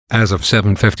As of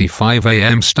 7:55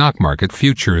 a.m. stock market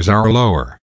futures are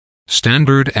lower.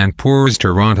 Standard & Poor's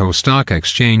Toronto Stock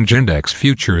Exchange Index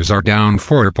futures are down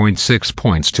 4.6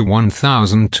 points to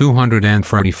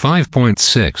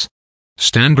 1,245.6.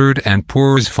 Standard &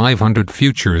 Poor's 500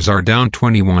 futures are down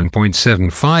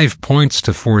 21.75 points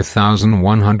to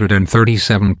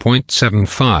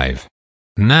 4,137.75.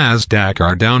 Nasdaq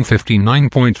are down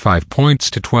 59.5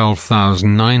 points to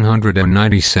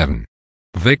 12,997.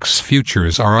 VIX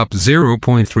futures are up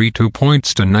 0.32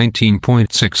 points to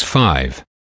 19.65.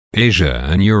 Asia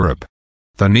and Europe.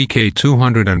 The Nikkei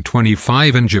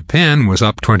 225 in Japan was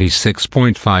up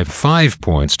 26.55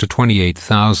 points to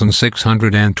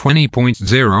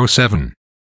 28,620.07.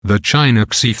 The China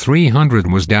CSI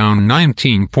 300 was down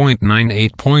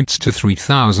 19.98 points to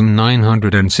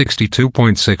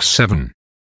 3,962.67.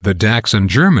 The DAX in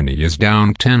Germany is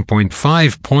down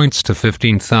 10.5 points to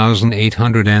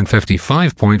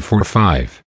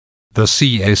 15,855.45. The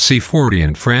CAC 40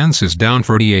 in France is down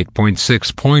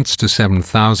 48.6 points to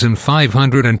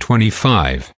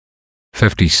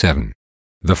 7,525.57.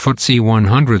 The FTSE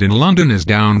 100 in London is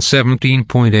down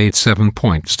 17.87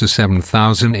 points to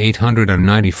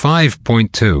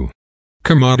 7,895.2.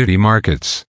 Commodity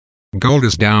markets. Gold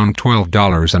is down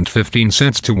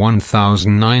 $12.15 to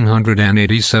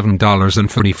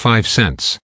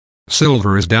 $1,987.45.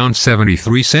 Silver is down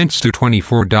 73 cents to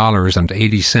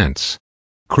 $24.80.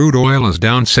 Crude oil is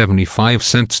down 75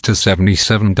 cents to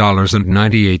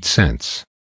 $77.98.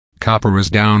 Copper is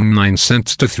down 9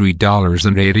 cents to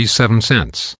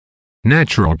 $3.87.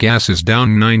 Natural gas is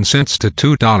down 9 cents to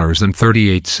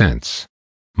 $2.38.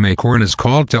 May corn is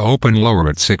called to open lower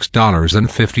at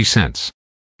 $6.50.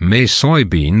 May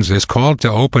soybeans is called to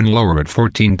open lower at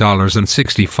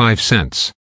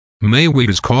 $14.65. May wheat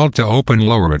is called to open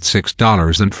lower at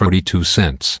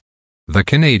 $6.42. The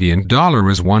Canadian dollar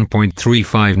is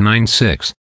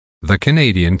 1.3596. The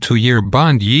Canadian 2-year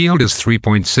bond yield is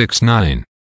 3.69.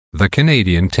 The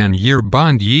Canadian 10-year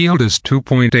bond yield is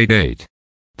 2.88.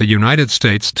 The United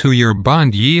States 2-year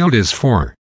bond yield is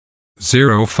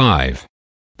 4.05.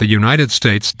 The United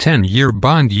States 10-year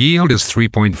bond yield is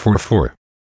 3.44.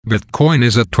 Bitcoin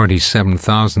is at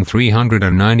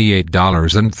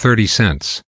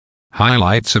 $27,398.30.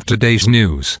 Highlights of today's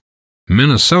news.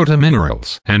 Minnesota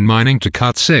Minerals and Mining to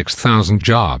cut 6,000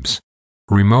 jobs.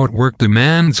 Remote work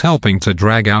demands helping to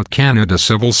drag out Canada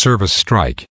civil service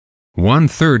strike.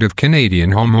 1/3 of Canadian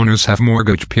homeowners have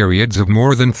mortgage periods of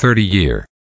more than 30 years.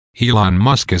 Elon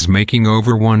Musk is making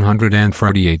over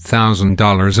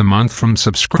 $148,000 a month from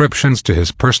subscriptions to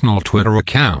his personal Twitter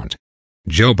account.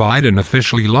 Joe Biden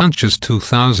officially launches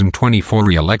 2024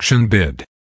 re-election bid.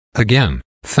 Again,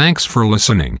 thanks for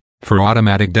listening. For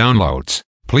automatic downloads,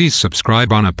 please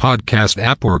subscribe on a podcast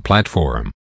app or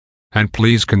platform. And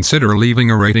please consider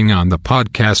leaving a rating on the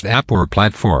podcast app or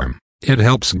platform. It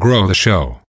helps grow the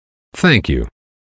show. Thank you.